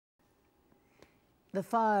The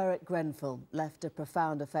fire at Grenfell left a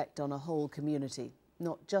profound effect on a whole community,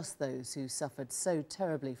 not just those who suffered so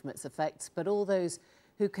terribly from its effects, but all those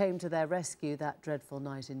who came to their rescue that dreadful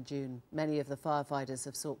night in June. Many of the firefighters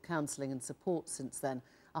have sought counselling and support since then.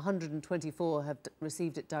 124 have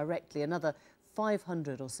received it directly. Another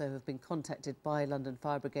 500 or so have been contacted by London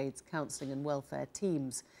Fire Brigade's counselling and welfare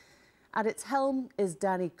teams. At its helm is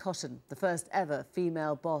Danny Cotton, the first ever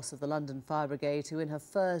female boss of the London Fire Brigade, who in her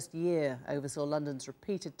first year oversaw London's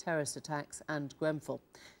repeated terrorist attacks and Grenfell.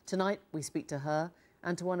 Tonight we speak to her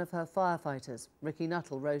and to one of her firefighters. Ricky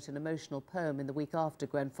Nuttall wrote an emotional poem in the week after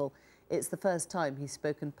Grenfell. It's the first time he's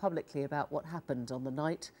spoken publicly about what happened on the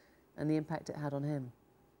night and the impact it had on him.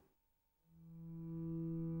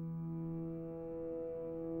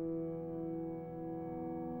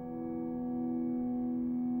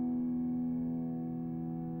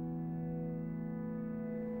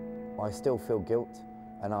 I still feel guilt,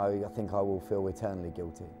 and I think I will feel eternally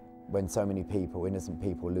guilty. When so many people, innocent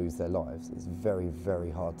people, lose their lives, it's very, very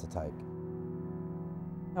hard to take.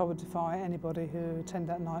 I would defy anybody who attended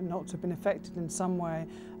that night not to have been affected in some way,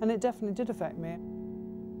 and it definitely did affect me.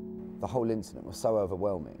 The whole incident was so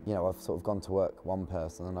overwhelming. You know, I've sort of gone to work one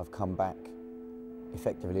person and I've come back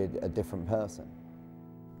effectively a different person.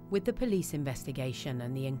 With the police investigation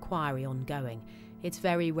and the inquiry ongoing, it's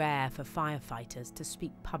very rare for firefighters to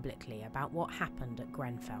speak publicly about what happened at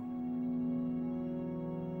Grenfell.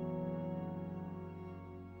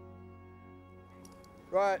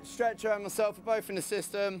 Right, stretcher and myself are both in the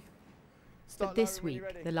system. But this week,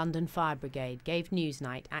 the London Fire Brigade gave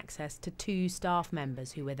Newsnight access to 2 staff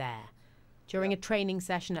members who were there. During a training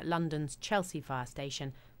session at London's Chelsea fire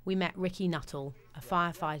station, we met Ricky Nuttall, a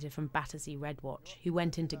firefighter from Battersea Red Watch who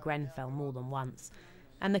went into Grenfell more than once,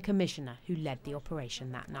 and the commissioner who led the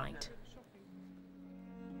operation that night.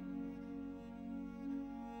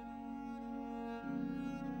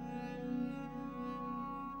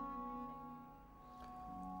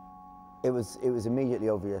 It was immediately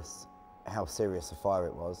obvious how serious a fire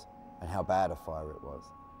it was and how bad a fire it was.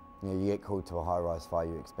 You know, you get called to a high-rise fire,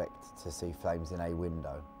 you expect to see flames in a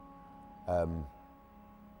window,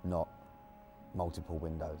 not multiple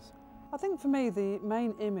windows. I think for me the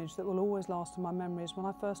main image that will always last in my memory is when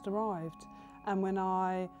I first arrived and when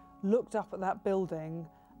I looked up at that building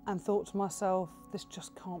and thought to myself, this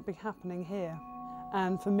just can't be happening here.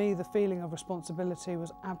 And for me the feeling of responsibility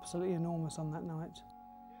was absolutely enormous on that night.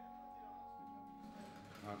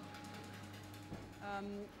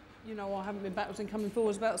 You know, I haven't been backwards and coming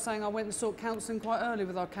forwards about saying I went and sought counselling quite early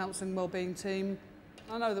with our counselling wellbeing team.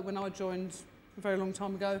 I know that when I joined a very long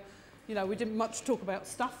time ago, you know, we didn't much talk about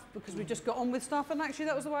stuff because we just got on with stuff, and actually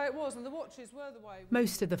that was the way it was, and the watches were the way.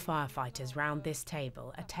 Most of the firefighters round this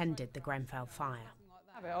table attended the Grenfell fire.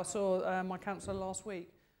 I saw my counsellor last week.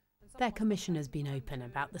 Their commissioner's been open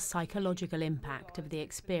about the psychological impact of the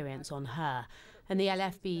experience on her, and the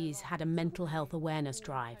LFB's had a mental health awareness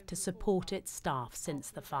drive to support its staff since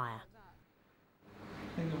the fire.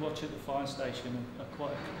 I think the watch at the fire station are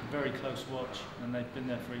quite a very close watch, and they've been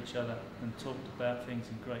there for each other and talked about things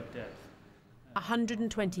in great depth.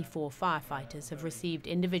 124 firefighters have received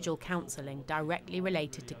individual counselling directly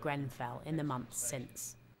related to Grenfell in the months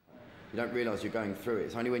since. You don't realise you're going through it.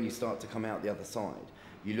 It's only when you start to come out the other side,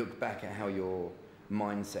 you look back at how your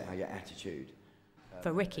mindset, how your attitude.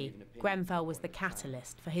 For Ricky, Grenfell was the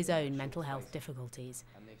catalyst for his own mental health difficulties.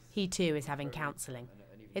 He too is having counselling.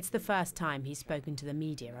 It's the first time he's spoken to the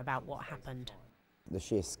media about what happened. The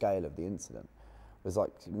sheer scale of the incident was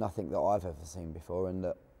like nothing that I've ever seen before, and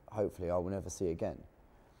that hopefully I will never see again.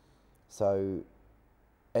 So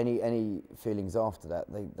any feelings after that,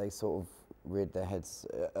 they sort of reared their heads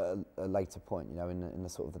at a later point, you know, in the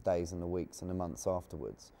sort of the days and the weeks and the months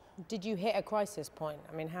afterwards. Did you hit a crisis point?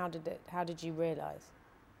 I mean, how did you realise?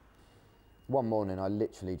 One morning I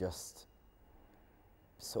literally just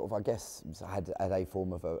sort of, I guess, had a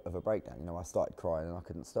form of a breakdown. You know, I started crying and I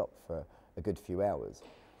couldn't stop for a good few hours.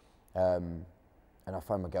 And I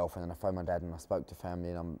phoned my girlfriend and I phoned my dad and I spoke to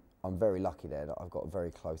family, and I'm very lucky there that I've got a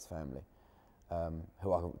very close family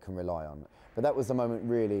who I can rely on. But that was the moment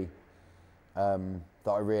really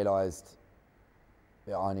that I realised,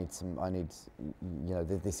 yeah, I need, you know,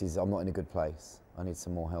 I'm not in a good place. I need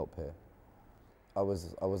some more help here. I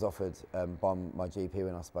was offered by my GP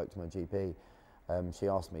when I spoke to my GP. She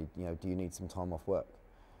asked me, you know, do you need some time off work?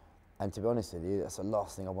 And to be honest with you, that's the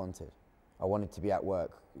last thing I wanted. I wanted to be at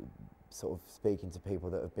work, sort of speaking to people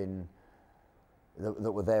that have been,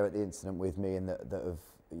 that were there at the incident with me, and that have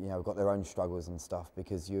you know, got their own struggles and stuff,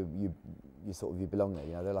 because you belong there.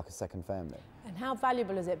 You know, they're like a second family. And how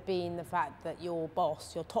valuable has it been, the fact that your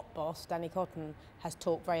boss, your top boss, Danny Cotton, has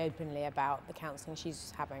talked very openly about the counselling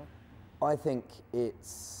she's having? I think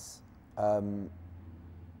it's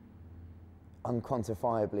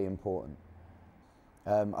unquantifiably important.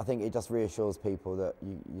 I think it just reassures people that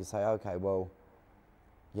you say, okay, well,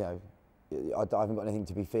 you know, I haven't got anything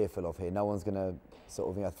to be fearful of here. No one's going to sort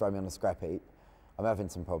of, you know, throw me on a scrap heap. I'm having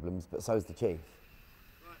some problems, but so's the chief.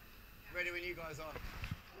 Right, ready when you guys are.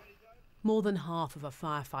 More than half of a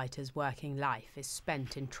firefighter's working life is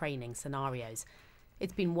spent in training scenarios.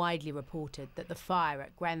 It's been widely reported that the fire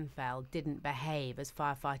at Grenfell didn't behave as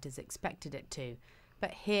firefighters expected it to,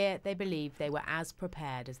 but here they believe they were as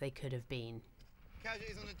prepared as they could have been.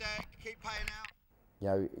 Casualties on the deck, keep paying out. You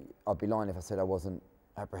know, I'd be lying if I said I wasn't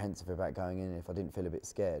apprehensive about going in, if I didn't feel a bit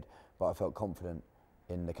scared, but I felt confident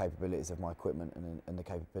in the capabilities of my equipment and the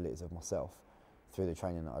capabilities of myself through the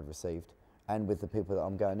training that I'd received, and with the people that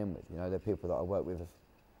I'm going in with. You know, they're people that I work with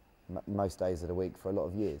most days of the week for a lot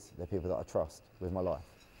of years. They're people that I trust with my life.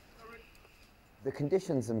 The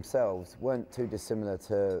conditions themselves weren't too dissimilar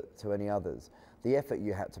to any others. The effort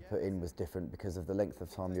you had to put in was different because of the length of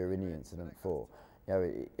time you were in the incident for. You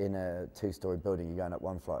know, in a two-storey building, you're going up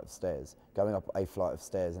one flight of stairs. Going up a flight of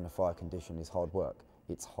stairs in a fire condition is hard work.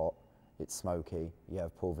 It's hot, it's smoky, you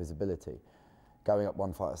have poor visibility. Going up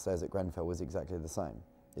one flight of stairs at Grenfell was exactly the same.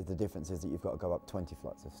 The difference is that you've got to go up 20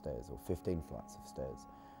 flights of stairs or 15 flights of stairs,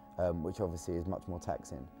 which obviously is much more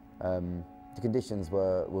taxing. The conditions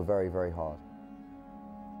were very, very hard.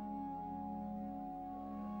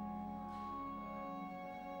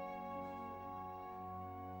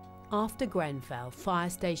 After Grenfell, fire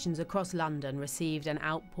stations across London received an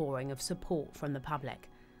outpouring of support from the public.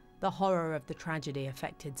 The horror of the tragedy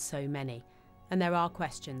affected so many, and there are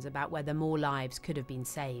questions about whether more lives could have been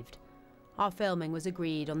saved. Our filming was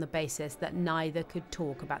agreed on the basis that neither could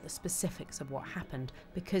talk about the specifics of what happened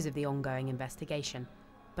because of the ongoing investigation.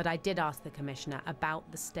 But I did ask the Commissioner about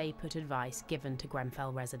the stay-put advice given to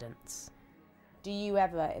Grenfell residents. Do you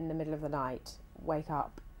ever, in the middle of the night, wake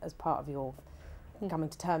up as part of your coming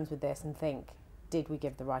to terms with this and think, did we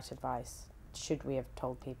give the right advice? Should we have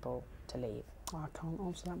told people to leave? I can't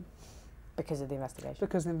answer that. Because of the investigation?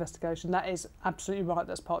 Because of the investigation. That is absolutely right,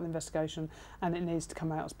 that's part of the investigation, and it needs to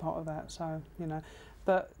come out as part of that, so, you know.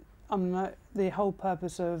 But the whole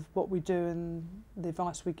purpose of what we do and the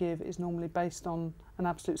advice we give is normally based on an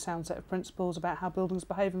absolute sound set of principles about how buildings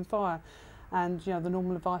behave in fire. And, you know, the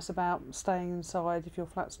normal advice about staying inside if your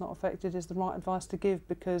flat's not affected is the right advice to give,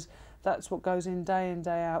 because that's what goes in day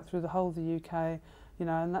out through the whole of the UK, you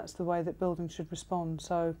know, and that's the way that buildings should respond.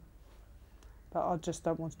 So, but I just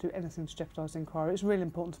don't want to do anything to jeopardise the inquiry. It's really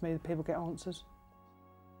important to me that people get answers.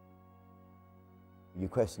 You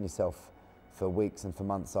question yourself for weeks and for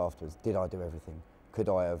months afterwards. Did I do everything? Could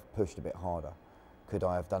I have pushed a bit harder? Could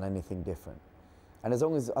I have done anything different? And as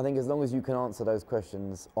long as you can answer those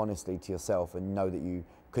questions honestly to yourself and know that you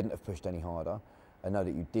couldn't have pushed any harder, and know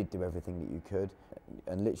that you did do everything that you could,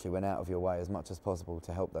 and literally went out of your way as much as possible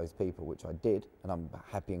to help those people, which I did, and I'm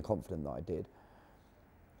happy and confident that I did,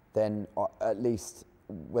 then at least,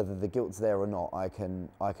 whether the guilt's there or not, I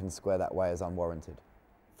can square that way as unwarranted.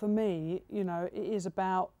 For me, you know, it is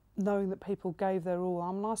about knowing that people gave their all.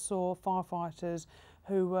 I mean, I saw firefighters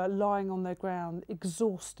who were lying on their ground,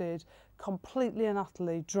 exhausted, completely and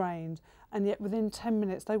utterly drained, and yet within 10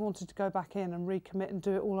 minutes they wanted to go back in and recommit and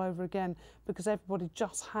do it all over again, because everybody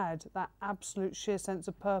just had that absolute sheer sense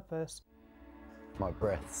of purpose. My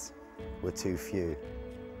breaths were too few.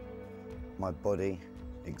 My body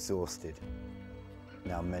exhausted,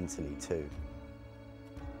 now mentally too.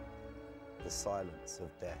 The silence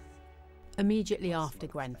of death. Immediately after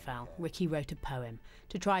Grenfell, Ricky wrote a poem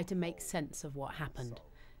to try to make sense of what happened.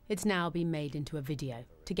 It's now been made into a video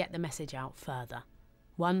to get the message out further.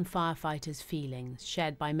 One firefighter's feelings,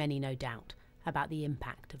 shared by many no doubt, about the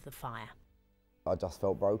impact of the fire. I just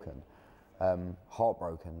felt broken,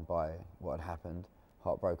 heartbroken by what had happened,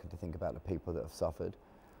 heartbroken to think about the people that have suffered,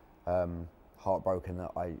 heartbroken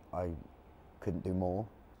that I couldn't do more.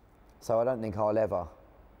 So I don't think I'll ever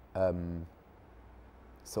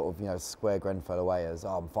sort of, you know, square Grenfell away as, oh,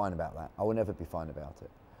 I'm fine about that. I will never be fine about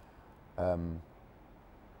it.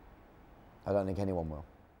 I don't think anyone will.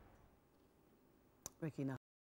 Ricky